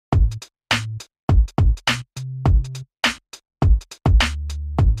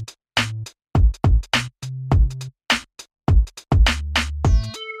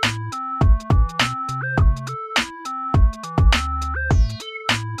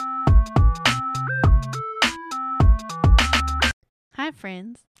Hi,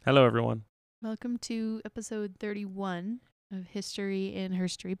 friends. Hello, everyone. Welcome to episode 31 of History in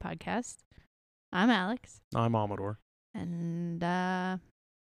Herstory podcast. I'm Alex. I'm Amador. And, yeah.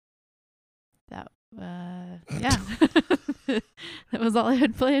 That was all I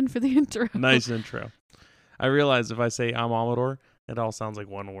had planned for the intro. Nice intro. I realize if I say I'm Amador, it all sounds like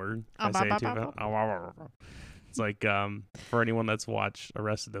one word. If I say it too fast. It's like, for anyone that's watched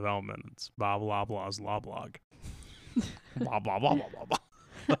Arrested Development, it's blah, blah, blah's law blog. Blah, blah, blah, blah, blah,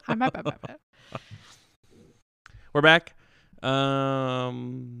 blah. We're back.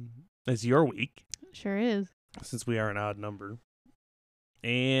 It's your week. Sure is. Since we are an odd number.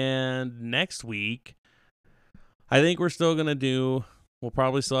 And next week, I think we're still going to we'll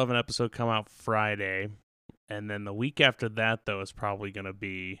probably still have an episode come out Friday. And then the week after that, though, is probably going to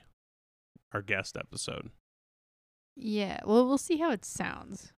be our guest episode. Yeah, well, we'll see how it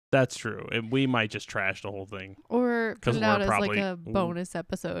sounds. That's true. We might just trash the whole thing. Or put it out as probably, like a bonus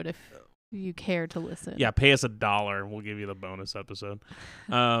episode if you care to listen. Yeah, pay us $1 and we'll give you the bonus episode.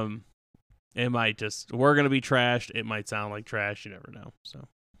 It might just, we're going to be trashed. It might sound like trash. You never know. So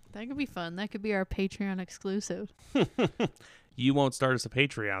that could be fun. That could be our Patreon exclusive. You won't start us a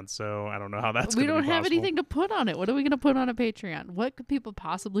Patreon, so I don't know how that's going to be possible. We don't have anything to put on it. What are we going to put on a Patreon? What could people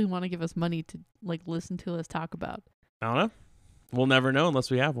possibly want to give us money to like listen to us talk about? I don't know. We'll never know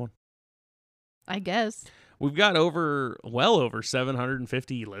unless we have one. I guess. We've got well over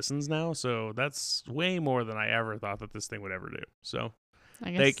 750 listens now, so that's way more than I ever thought that this thing would ever do. So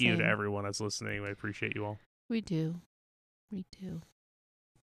thank you to everyone that's listening. I appreciate you all. We do. We do.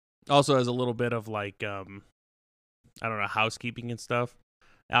 Also, as a little bit of like, I don't know, housekeeping and stuff,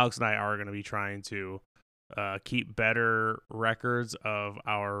 Alex and I are going to be trying to keep better records of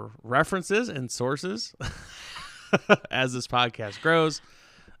our references and sources as this podcast grows,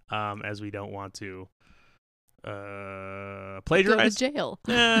 as we don't want to plagiarize. Go to jail.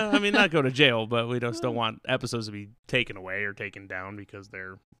 I mean, not go to jail, but we just don't want episodes to be taken away or taken down because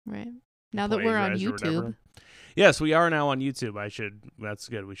they're right. Now that we're on YouTube. Yes, we are now on YouTube. That's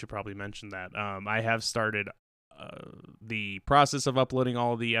good. We should probably mention that. I have started the process of uploading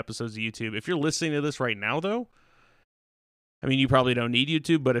all of the episodes to YouTube. If you're listening to this right now, though, I mean, you probably don't need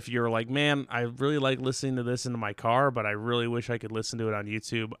YouTube, but if you're like, man, I really like listening to this in my car, but I really wish I could listen to it on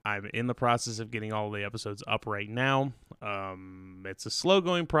YouTube, I'm in the process of getting all the episodes up right now. It's a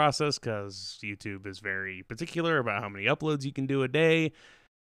slow-going process because YouTube is very particular about how many uploads you can do a day,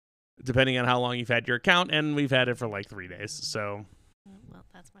 depending on how long you've had your account, and we've had it for like 3 days. So, well,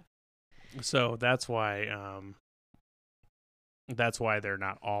 that's why they're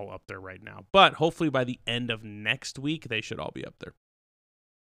not all up there right now. But hopefully by the end of next week, they should all be up there.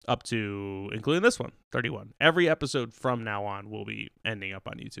 Up to, including this one, 31. Every episode from now on will be ending up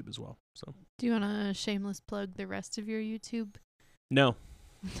on YouTube as well. So, do you want to shameless plug the rest of your YouTube? No.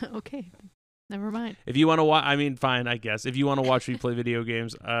 Okay. Never mind. If you want to watch, I mean, fine, I guess. If you want to watch me play video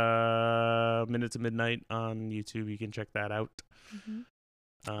games, Minutes of Midnight on YouTube, you can check that out. Mm-hmm.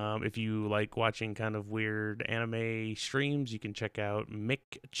 If you like watching kind of weird anime streams, you can check out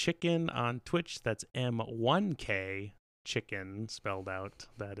Mick Chicken on Twitch. That's M1K Chicken spelled out.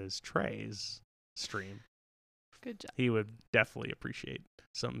 That is Trey's stream. Good job. He would definitely appreciate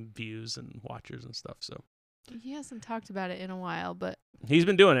some views and watchers and stuff. So he hasn't talked about it in a while, but he's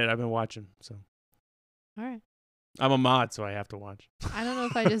been doing it. I've been watching. So all right. I'm a mod, so I have to watch. I don't know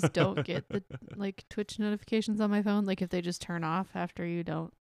if I just don't get the like Twitch notifications on my phone. Like if they just turn off after you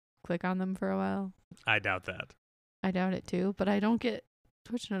don't click on them for a while. I doubt that. I doubt it too, but I don't get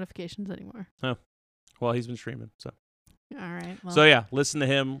Twitch notifications anymore. Oh, well, he's been streaming, so. All right. Well, so yeah, listen to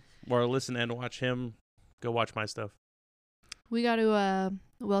him or listen and watch him. Go watch my stuff. We got to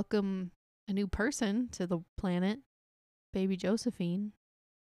welcome a new person to the planet, baby Josephine.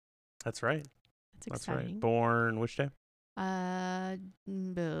 That's right. That's right. exciting. Born which day? Oh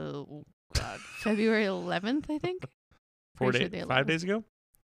God, February 11th, I think. 4 days, 5 days ago.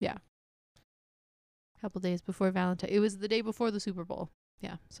 Yeah, a couple days before Valentine. It was the day before the Super Bowl.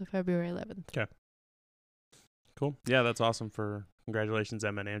 Yeah, so February 11th. Okay. Cool. Yeah, that's awesome. Congratulations,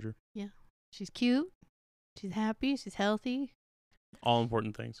 Emma and Andrew. Yeah, she's cute. She's happy. She's healthy. All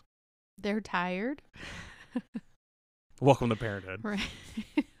important things. They're tired. Welcome to parenthood. Right.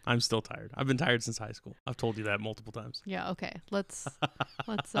 I'm still tired. I've been tired since high school. I've told you that multiple times. Yeah, okay. Let's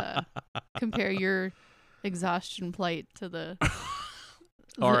compare your exhaustion plight to the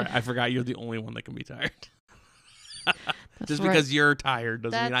Or I forgot you're the only one that can be tired. Just right. because you're tired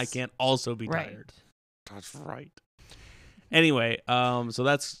doesn't mean I can't also be tired. That's right. Anyway, so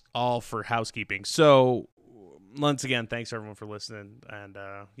that's all for housekeeping. So once again, thanks everyone for listening, and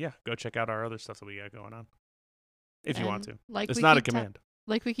yeah, go check out our other stuff that we got going on. if you want to. Like It's we not a keep command.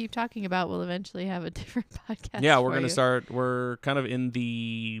 like we keep talking about, we'll eventually have a different podcast. Yeah, we're for going to you. start. We're kind of in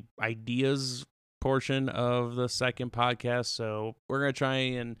the ideas portion of the second podcast. So we're going to try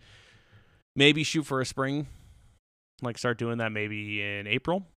and maybe shoot for a spring, like start doing that maybe in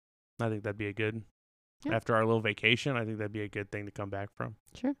April. I think that'd be a good, after our little vacation, I think that'd be a good thing to come back from.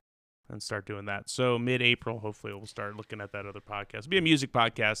 Sure. And start doing that. So mid-April, hopefully we'll start looking at that other podcast. It'll be a music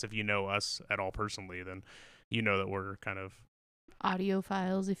podcast. If you know us at all personally, then you know that we're kind of Audio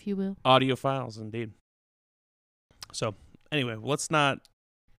files, if you will. audiophiles, indeed. So anyway, let's not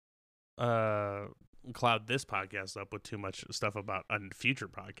cloud this podcast up with too much stuff about a future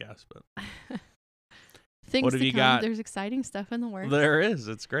podcast. But Things what have to you come. got? There's exciting stuff in the works. There is.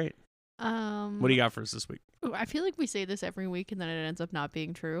 It's great. What What do you got for us this week? I feel like we say this every week and then it ends up not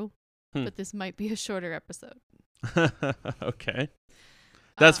being true. But this might be a shorter episode. Okay.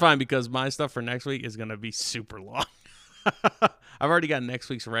 That's fine because my stuff for next week is going to be super long. I've already got next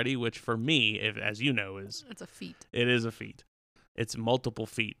week's ready, which for me, as you know, it's a feat. It is a feat. It's multiple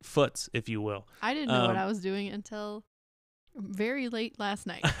feet, foots, if you will. I didn't know what I was doing until very late last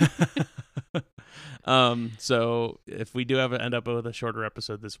night. So if we do end up with a shorter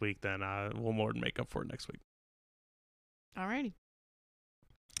episode this week, then we'll more than make up for it next week. Alrighty.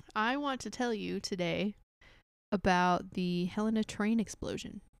 I want to tell you today about the Helena train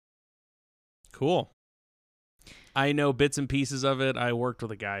explosion. Cool. I know bits and pieces of it. I worked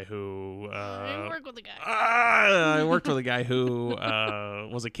with a guy who I work with a guy. I worked with a guy who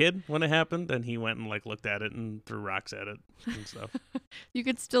was a kid when it happened, and he went and like looked at it and threw rocks at it and stuff. You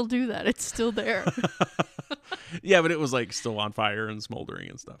could still do that. It's still there. Yeah, but it was like still on fire and smoldering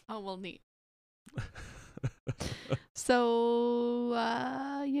and stuff. Oh, well, neat. So,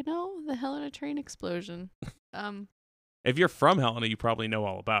 the Helena train explosion. If you're from Helena, you probably know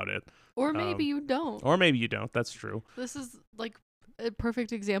all about it. Or maybe you don't. Or maybe you don't. That's true. This is like a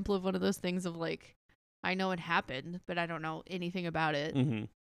perfect example of one of those things of like, I know it happened, but I don't know anything about it. Mm-hmm.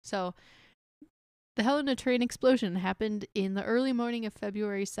 So, the Helena train explosion happened in the early morning of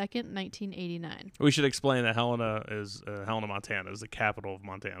February 2nd, 1989. We should explain that Helena, Montana, is the capital of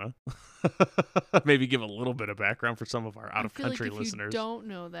Montana. Maybe give a little bit of background for some of our out-of-country listeners. If you don't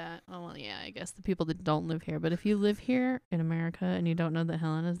know that, I guess the people that don't live here. But if you live here in America and you don't know that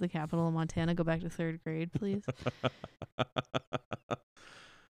Helena is the capital of Montana, go back to 3rd grade, please.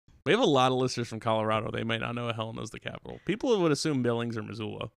 We have a lot of listeners from Colorado. They might not know Helena is the capital. People would assume Billings or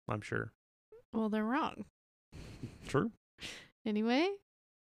Missoula, I'm sure. Well, they're wrong. True. Anyway,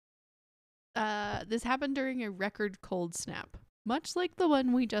 this happened during a record cold snap, much like the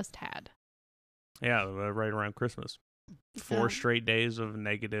one we just had. Yeah, right around Christmas. 4 straight days of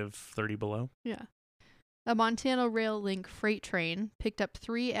negative 30 below. Yeah. A Montana Rail Link freight train picked up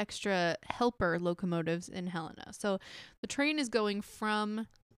 3 extra helper locomotives in Helena. So the train is going from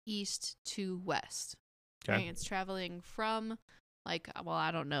east to west. Okay. It's traveling from... I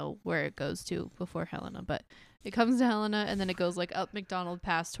don't know where it goes to before Helena, but it comes to Helena and then it goes like up McDonald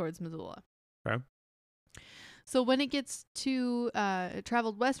Pass towards Missoula. Okay. So when it gets to, it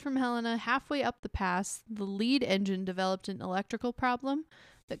traveled west from Helena, halfway up the pass, the lead engine developed an electrical problem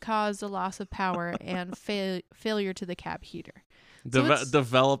that caused a loss of power and failure to the cab heater.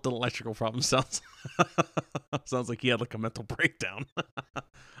 Developed an electrical problem sounds like he had like a mental breakdown.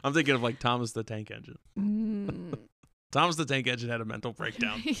 I'm thinking of like Thomas the Tank Engine. Thomas the Tank Engine had a mental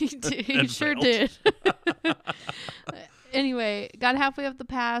breakdown. He sure did. Anyway, got halfway up the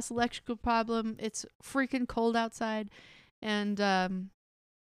pass, electrical problem. It's freaking cold outside, and a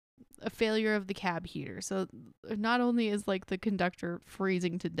failure of the cab heater. So not only is like the conductor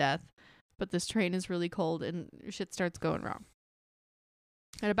freezing to death, but this train is really cold and shit starts going wrong.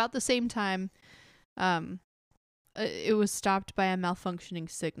 At about the same time, it was stopped by a malfunctioning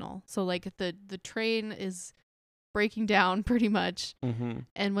signal. So like the train is breaking down pretty much. Mm-hmm.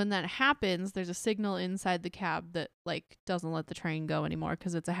 And when that happens, there's a signal inside the cab that like doesn't let the train go anymore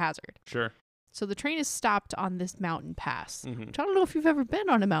because it's a hazard. Sure. So the train is stopped on this mountain pass. Mm-hmm. Which I don't know if you've ever been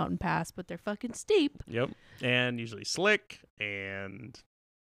on a mountain pass, but they're fucking steep. Yep. And usually slick and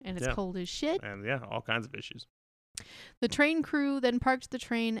it's cold as shit. And all kinds of issues. The train crew then parked the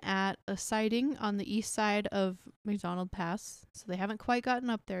train at a siding on the east side of McDonald Pass. So they haven't quite gotten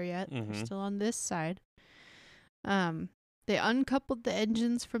up there yet. Mm-hmm. They're still on this side. They uncoupled the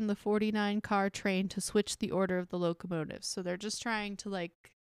engines from the 49 car train to switch the order of the locomotives. So they're just trying to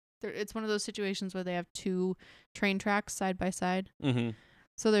it's one of those situations where they have 2 train tracks side by side. Mm-hmm.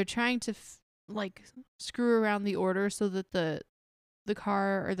 So they're trying to screw around the order so that the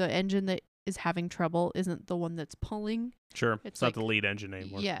car or the engine that is having trouble isn't the one that's pulling. Sure. It's not the lead engine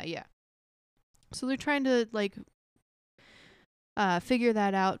anymore. Yeah. So they're trying to figure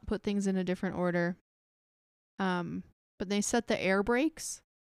that out, put things in a different order. But they set the air brakes,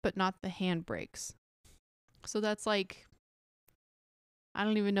 but not the hand brakes. So that's like, I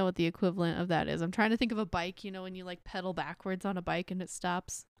don't even know what the equivalent of that is. I'm trying to think of a bike, you know, when you like pedal backwards on a bike and it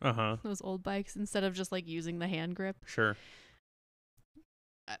stops. Those old bikes, instead of just like using the hand grip. Sure.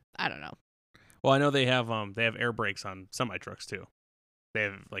 I don't know. Well, I know they have air brakes on semi trucks too. They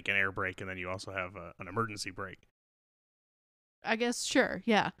have like an air brake, and then you also have an emergency brake. I guess, sure,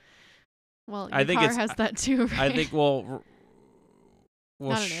 yeah. Well, your I think car has that too, right? I think well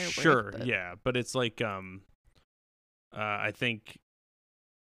Not an air brake, sure, but... yeah, but it's like I think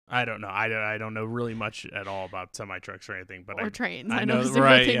I don't know. I don't know really much at all about semi trucks or anything, but or trains. I know know zero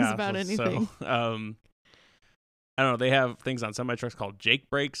right, things yeah, about anything. So, I don't know. They have things on semi trucks called Jake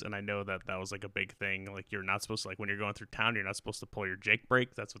brakes, and I know that was like a big thing. Like you're not supposed to, like when you're going through town, you're not supposed to pull your Jake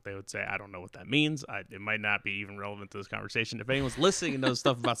brake. That's what they would say. I don't know what that means. It might not be even relevant to this conversation. If anyone's listening and knows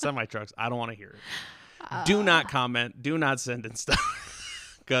stuff about semi trucks, I don't want to hear it. Do not comment. Do not send in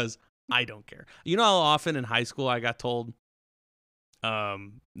stuff because I don't care. You know how often in high school I got told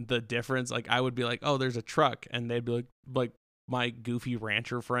the difference? Like I would be like, oh, there's a truck, and they'd be like my goofy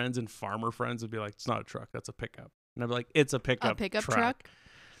rancher friends and farmer friends would be like, it's not a truck, that's a pickup. And I'd be like, it's a pickup truck.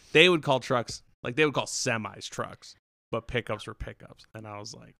 They would call trucks, like they would call semis trucks, but pickups were pickups. And I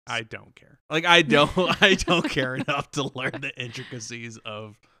was like, I don't care. Like I don't care enough to learn the intricacies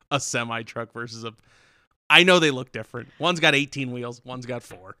of a semi truck versus I know they look different. One's got 18 wheels, one's got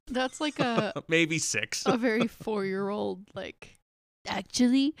 4. That's like a maybe 6. A very 4-year-old, like,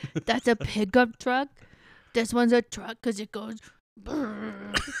 actually, that's a pickup truck. This one's a truck because it goes.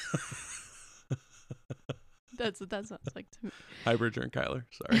 That's what that sounds like to me. Hi, Bridger and Kyler.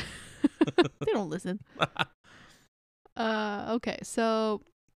 Sorry. They don't listen. Okay, so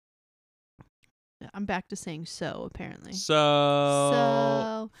I'm back to saying so, apparently.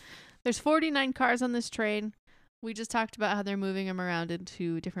 So there's 49 cars on this train. We just talked about how they're moving them around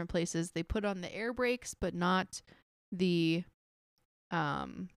into different places. They put on the air brakes, but not the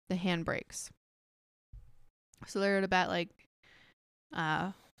hand brakes. So they're at about like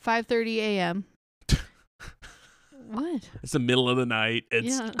 5:30 a.m. What? It's the middle of the night.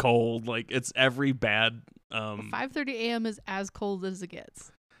 It's cold. Like it's every bad 5:30 a.m. is as cold as it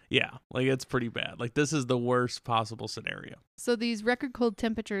gets. Yeah, like it's pretty bad. Like this is the worst possible scenario. So these record cold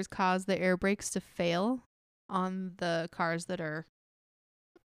temperatures cause the air brakes to fail on the cars that are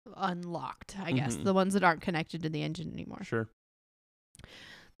unlocked, I guess. The ones that aren't connected to the engine anymore. Sure.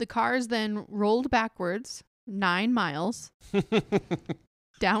 The cars then rolled backwards 9 miles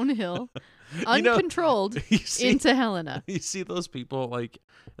downhill, uncontrolled, into Helena. You see those people, like,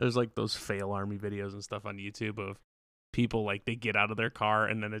 there's like those fail army videos and stuff on YouTube of people, like, they get out of their car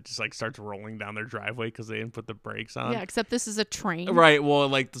and then it just like starts rolling down their driveway because they didn't put the brakes on. Yeah, except this is a train. Right. Well,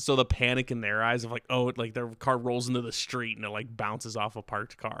 like, so the panic in their eyes of like, oh, like their car rolls into the street and it like bounces off a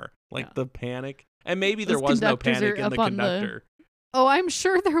parked car. Like the panic. And maybe there was no panic in the conductor. Oh, I'm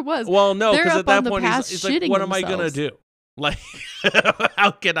sure there was. Well, no, because at that point he's like, what am I going to do? Like,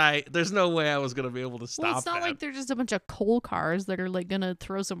 how can I? There's no way I was going to be able to stop. Well, it's not like they're just a bunch of coal cars that are like going to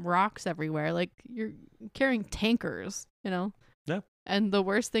throw some rocks everywhere. Like, you're carrying tankers, you know? Yeah. And the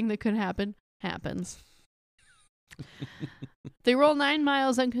worst thing that could happen happens. They roll 9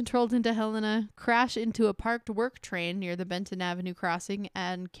 miles uncontrolled into Helena, crash into a parked work train near the Benton Avenue crossing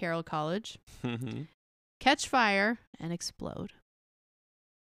and Carroll College, catch fire, and explode.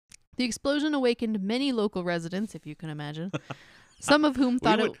 The explosion awakened many local residents, if you can imagine, some of whom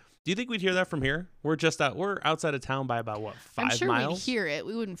thought it... Do you think we'd hear that from here? We're outside of town by about, what, 5 miles? I'm sure we'd hear it.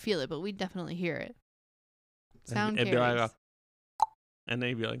 We wouldn't feel it, but we'd definitely hear it. Sound carries. It'd be like and then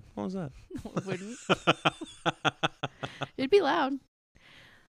you'd be like, what was that? No, it wouldn't. It'd be loud.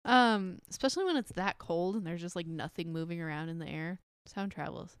 Especially when it's that cold and there's just like nothing moving around in the air. Sound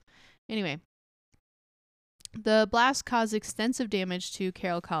travels. Anyway. The blast caused extensive damage to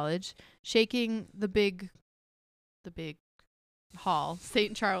Carroll College, shaking the big hall,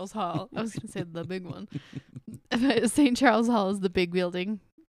 St. Charles Hall. I was going to say the big one. St. Charles Hall is the big building.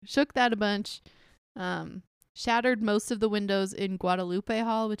 Shook that a bunch. Shattered most of the windows in Guadalupe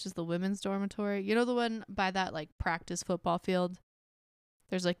Hall, which is the women's dormitory. You know the one by that like practice football field?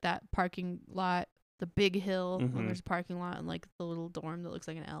 There's like that parking lot, the big hill, and there's a parking lot and like the little dorm that looks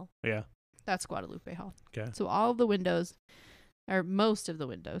like an L. Yeah. That's Guadalupe Hall. Okay. So all of the windows, or most of the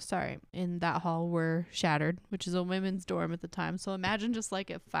windows, in that hall were shattered, which is a women's dorm at the time. So imagine just like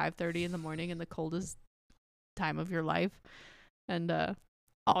at 5:30 in the morning in the coldest time of your life, and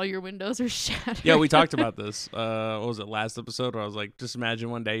all your windows are shattered. Yeah, we talked about this. What was it, last episode? Where I was like, just imagine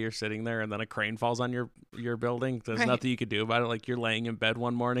one day you're sitting there and then a crane falls on your building. There's Right. nothing you could do about it. Like, you're laying in bed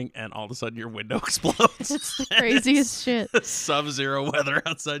one morning and all of a sudden your window explodes. It's the craziest shit. Sub-zero weather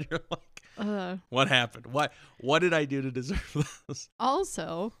outside. You're like, what happened? What did I do to deserve this?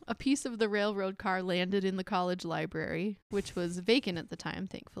 Also, a piece of the railroad car landed in the college library, which was vacant at the time,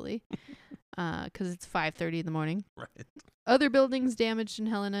 thankfully, because it's 5:30 in the morning. Right. Other buildings damaged in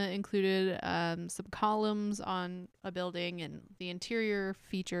Helena included some columns on a building and the interior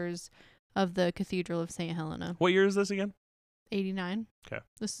features of the Cathedral of St. Helena. What year is this again? 89. Okay.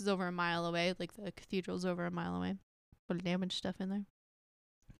 This is over a mile away. Like, the cathedral's over a mile away. Put a damaged stuff in there.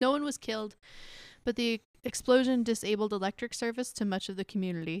 No one was killed, but the explosion disabled electric service to much of the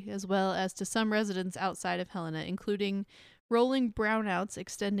community, as well as to some residents outside of Helena, including rolling brownouts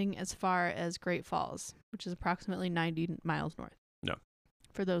extending as far as Great Falls, which is approximately 90 miles north. No.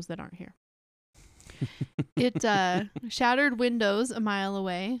 For those that aren't here. It shattered windows a mile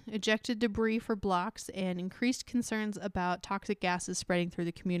away, ejected debris for blocks, and increased concerns about toxic gases spreading through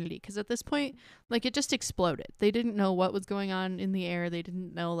the community. Because at this point, like, it just exploded. They didn't know what was going on in the air. They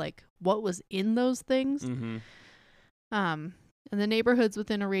didn't know, like, what was in those things. Mm-hmm. And the neighborhoods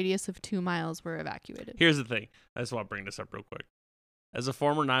within a radius of 2 miles were evacuated. Here's the thing. I just want to bring this up real quick. As a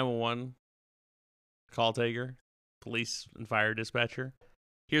former 911 call taker, police and fire dispatcher,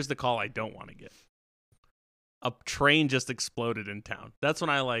 here's the call I don't want to get. A train just exploded in town. That's when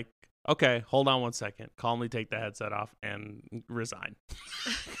I like, okay, hold on one second. Calmly take the headset off and resign.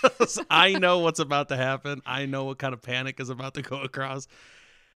 I know what's about to happen. I know what kind of panic is about to go across.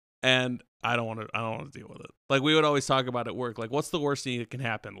 And I don't want to deal with it. Like, we would always talk about at work, like, what's the worst thing that can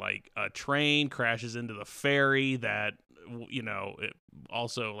happen? Like, a train crashes into the ferry that, you know, it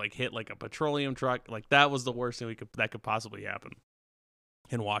also, like, hit, like, a petroleum truck. Like, that was the worst thing that could possibly happen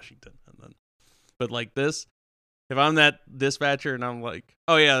in Washington. And then, but like this, if I'm that dispatcher and I'm like,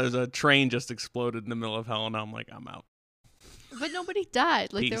 oh yeah, there's a train just exploded in the middle of Helena, I'm like, I'm out. But nobody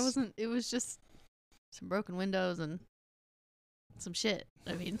died. Like, Peace. there wasn't, it was just some broken windows and some shit.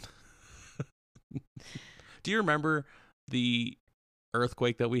 I mean, do you remember the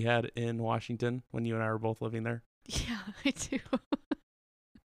earthquake that we had in Washington when you and I were both living there? yeah, I do.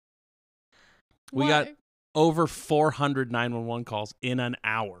 We Why? got over 400 911 calls in an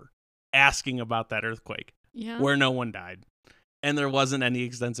hour asking about that earthquake where no one died and there wasn't any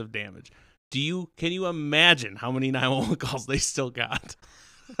extensive damage. Can you imagine how many 911 calls they still got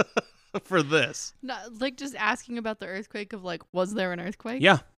for this? Not like just asking about the earthquake of like, was there an earthquake?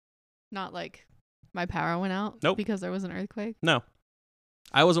 Yeah. Not like my power went out Nope. because there was an earthquake. No.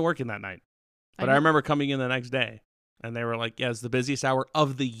 I wasn't working that night. But I know. remember coming in the next day and they were like, yeah, it's the busiest hour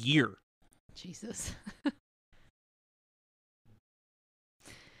of the year. Jesus.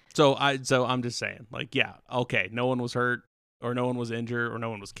 So I'm just saying, like, yeah, okay, no one was hurt or no one was injured or no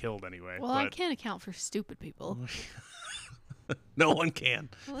one was killed anyway. Well, I can't account for stupid people. No one can.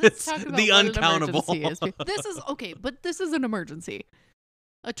 Well, let's It's talk about the what uncountable. An emergency is. This is okay, but this is an emergency.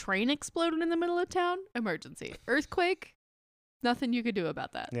 A train exploded in the middle of town? Emergency. Earthquake? Nothing you could do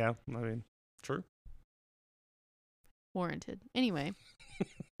about that. Yeah, I mean, true. Warranted. Anyway.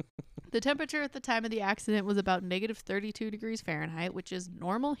 The temperature at the time of the accident was about negative 32 degrees Fahrenheit, which is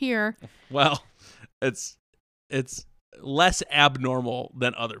normal here. Well, it's less abnormal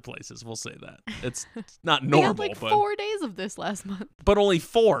than other places. We'll say that. It's not normal, we had like but 4 days of this last month. but only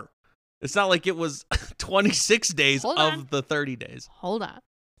 4. It's not like it was 26 days Hold of on. the 30 days. Hold on.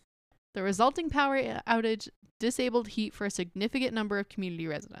 The resulting power outage disabled heat for a significant number of community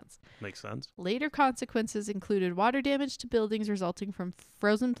residents. Makes sense. Later consequences included water damage to buildings resulting from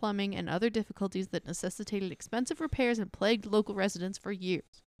frozen plumbing and other difficulties that necessitated expensive repairs and plagued local residents for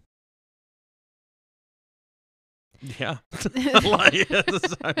years. Yeah.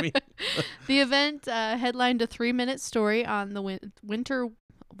 I mean, The event headlined a 3-minute story on the winter...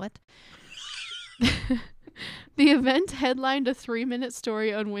 What? The event headlined a 3-minute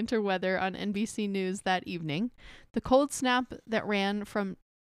story on winter weather on NBC News that evening. The cold snap that ran from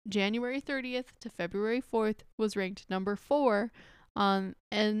January 30th to February 4th was ranked number 4 on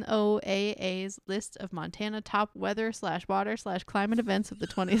NOAA's list of Montana top weather/water/climate events of the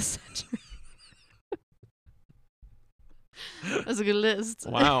 20th century. That's a good list.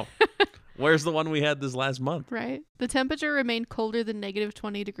 wow. Where's the one we had this last month? Right. The temperature remained colder than negative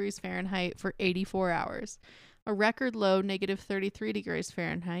 20 degrees Fahrenheit for 84 hours. A record low, negative 33 degrees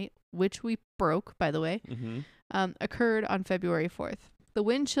Fahrenheit, which we broke, by the way, occurred on February 4th. The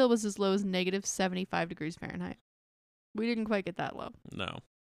wind chill was as low as negative 75 degrees Fahrenheit. We didn't quite get that low. No.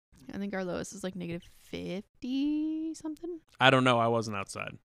 I think our lowest is like negative 50 something. I don't know. I wasn't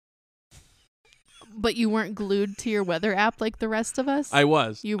outside. But you weren't glued to your weather app like the rest of us? I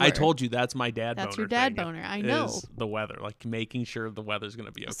was. You were. I told you that's my dad boner. That's your dad thing, boner. I know. Is the weather. Like making sure the weather's going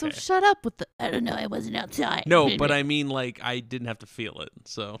to be okay. So shut up with the, I don't know, I wasn't outside. No, but I mean, like, I didn't have to feel it,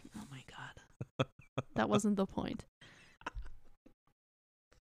 so. Oh my God. That wasn't the point.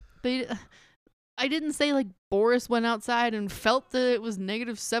 I didn't say, like, Boris went outside and felt that it was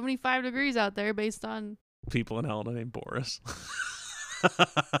negative 75 degrees out there based on... People in Helena named Boris.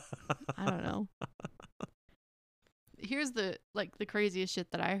 I don't know. Here's the craziest shit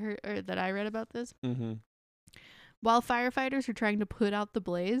that I heard or that I read about this. Mm-hmm. While firefighters are trying to put out the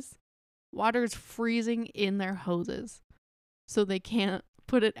blaze, water's freezing in their hoses, so they can't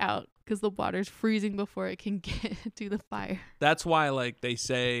put it out because the water's freezing before it can get to the fire. That's why, like, they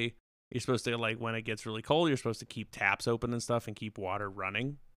say you're supposed to, like, when it gets really cold, you're supposed to keep taps open and stuff and keep water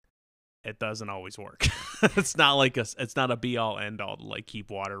running. It doesn't always work. It's not like it's not a be all end all to like keep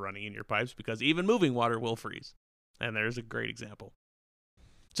water running in your pipes because even moving water will freeze. And there's a great example.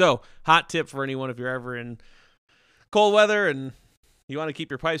 So, hot tip for anyone if you're ever in cold weather and you want to keep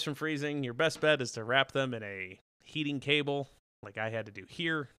your pipes from freezing, your best bet is to wrap them in a heating cable like I had to do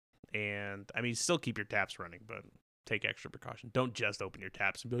here. And I mean, still keep your taps running, but take extra precaution. Don't just open your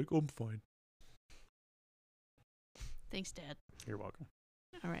taps and be like, "Oh, I'm fine." Thanks, Dad. You're welcome.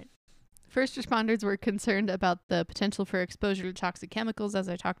 All right. First responders were concerned about the potential for exposure to toxic chemicals, as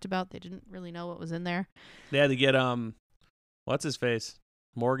I talked about. They didn't really know what was in there. They had to get, what's his face?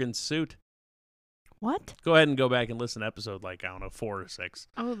 Morgan's suit. What? Go ahead and go back and listen to episode, like, I don't know, 4 or 6.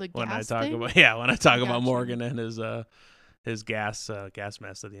 Oh, the when gas I talk thing? about when I talk about Gotcha. Morgan and his gas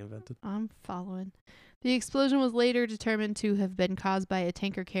mask that he invented. I'm following. The explosion was later determined to have been caused by a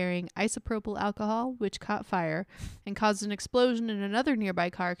tanker carrying isopropyl alcohol, which caught fire and caused an explosion in another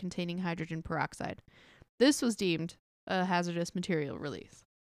nearby car containing hydrogen peroxide. This was deemed a hazardous material release.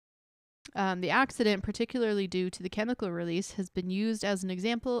 The accident, particularly due to the chemical release, has been used as an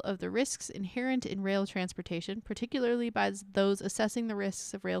example of the risks inherent in rail transportation, particularly by those assessing the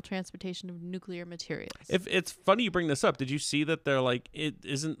risks of rail transportation of nuclear materials. If it's funny you bring this up, did you see that they're like it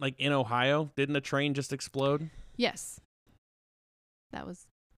isn't like in Ohio? Didn't a train just explode? Yes. That was,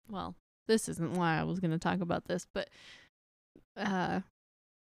 well, this isn't why I was going to talk about this, but yes,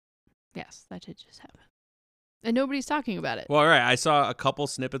 that did just happen. And nobody's talking about it. Well, all right. I saw a couple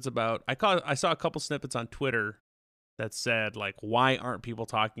snippets I saw a couple snippets on Twitter that said, like, why aren't people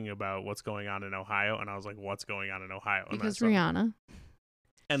talking about what's going on in Ohio? And I was like, what's going on in Ohio? Because Rihanna.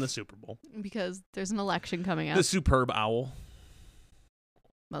 And the Super Bowl. Because there's an election coming up. The superb owl.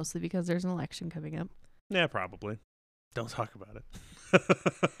 Mostly because there's an election coming up. Yeah, probably. Don't talk about it.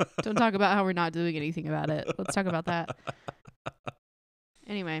 Don't talk about how we're not doing anything about it. Let's talk about that.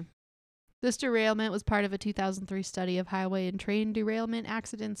 Anyway. This derailment was part of a 2003 study of highway and train derailment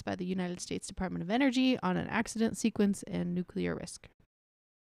accidents by the United States Department of Energy on an accident sequence and nuclear risk.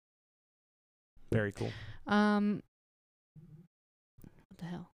 Very cool. What the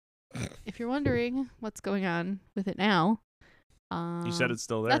hell? If you're wondering what's going on with it now, You said it's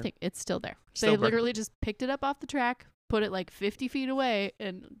still there? nothing. It's still there. Still They literally just picked it up off the track, put it like 50 feet away,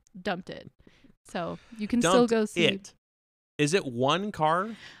 and dumped it. So you can still go see it. Is it one car?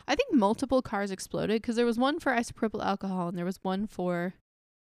 I think multiple cars exploded because there was one for isopropyl alcohol and there was one for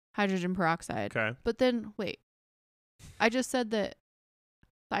hydrogen peroxide. Okay. But then, wait. I just said that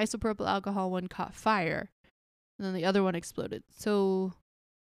the isopropyl alcohol one caught fire and then the other one exploded. So,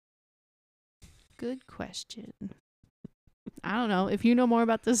 good question. I don't know. If you know more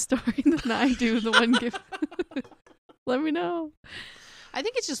about this story than I do, the one gift, let me know. I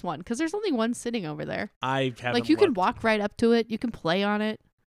think it's just one because there's only one sitting over there. I haven't Like you can looked. walk right up to it. You can play on it.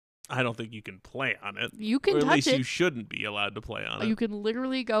 I don't think you can play on it. You can or at touch least it. you shouldn't be allowed to play on it. You can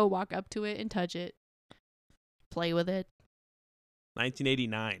literally go walk up to it and touch it. Play with it.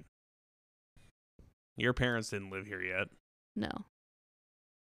 1989. Your parents didn't live here yet. No.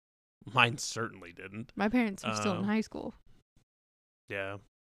 Mine certainly didn't. My parents were still in high school. Yeah.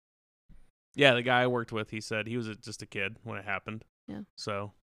 Yeah, the guy I worked with, he said he was just a kid when it happened. Yeah.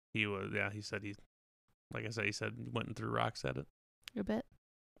 So he was, he said like I said, he said he went and threw rocks at it. I bet.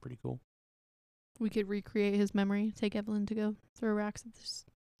 Pretty cool. We could recreate his memory. Take Evelyn to go throw rocks at this.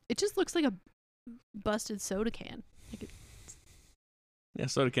 It just looks like a busted soda can. Yeah,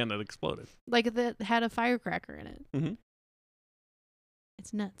 soda can that exploded. Like that had a firecracker in it. Mm-hmm.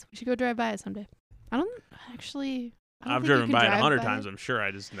 It's nuts. We should go drive by it someday. I've driven by it 100 times, I'm sure. I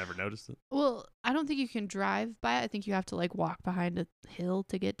just never noticed it. Well, I don't think you can drive by it. I think you have to like walk behind a hill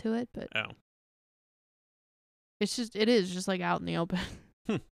to get to it, but Oh. it is just like out in the open.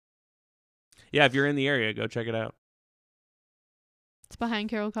 Yeah, if you're in the area, go check it out. It's behind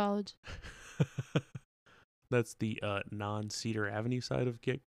Carroll College. That's the non-Cedar Avenue side of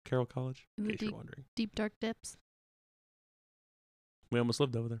Carroll College, in case you're wondering. Deep, dark depths. We almost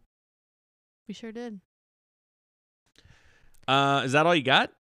lived over there. We sure did. Is that all you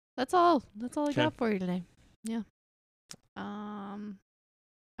got? That's all. That's all I got for you today. Yeah. I'm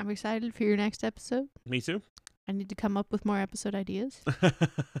excited for your next episode. Me too. I need to come up with more episode ideas.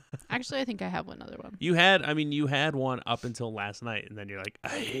 Actually, I think I have one other one. You had one up until last night, and then you're like,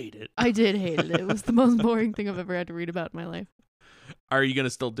 I hate it. I did hate it. It was the most boring thing I've ever had to read about in my life. Are you going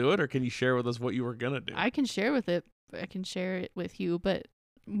to still do it, or can you share with us what you were going to do? I can share it with you, but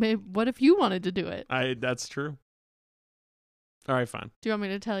what if you wanted to do it? That's true. All right, fine. Do you want me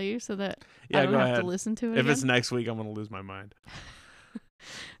to tell you so that I don't have to listen to it If again? it's next week, I'm going to lose my mind.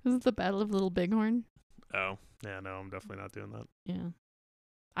 This is the Battle of Little Bighorn. Oh, yeah, no, I'm definitely not doing that. Yeah.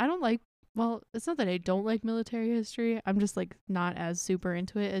 I don't like, well, it's not that I don't like military history. I'm just like not as super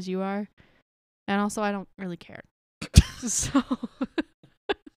into it as you are. And also I don't really care. So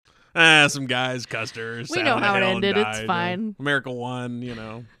some guys, Custer. we know how it ended. It's fine. America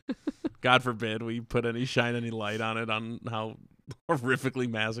won, God forbid we shine any light on it, on how horrifically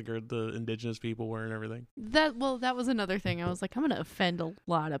massacred the indigenous people were and everything. That was another thing. I was like, I'm going to offend a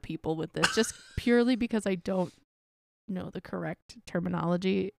lot of people with this just purely because I don't know the correct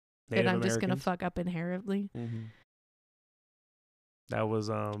terminology. Native and I'm just going to Americans? fuck up inherently. Mm-hmm. That was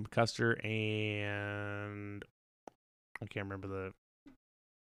Custer and I can't remember the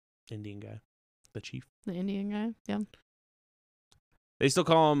Indian guy, the chief. The Indian guy. Yeah. They still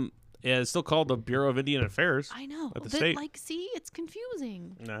call him. Yeah, it's still called the Bureau of Indian Affairs. I know. At the state. Like, see, it's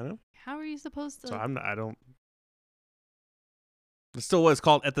confusing. I know. How are you supposed to? So I don't. It's still what it's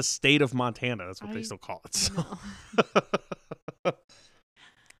called at the state of Montana. That's what they still call it. So.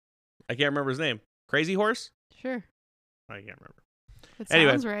 I can't remember his name. Crazy Horse? Sure. I can't remember. It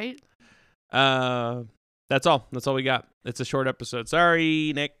Anyway. sounds right. That's all. That's all we got. It's a short episode.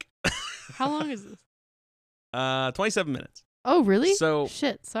 Sorry, Nick. How long is this? 27 minutes. Oh, really? So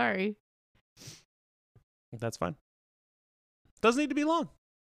shit. Sorry. That's fine. Doesn't need to be long.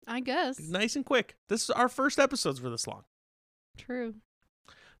 I guess. Nice and quick. This is our first episodes for this long. True.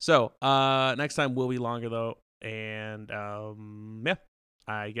 So, next time will be longer though, and yeah,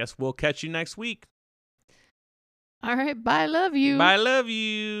 I guess we'll catch you next week. All right. Bye. Love you. Bye. Love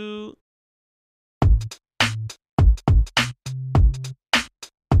you.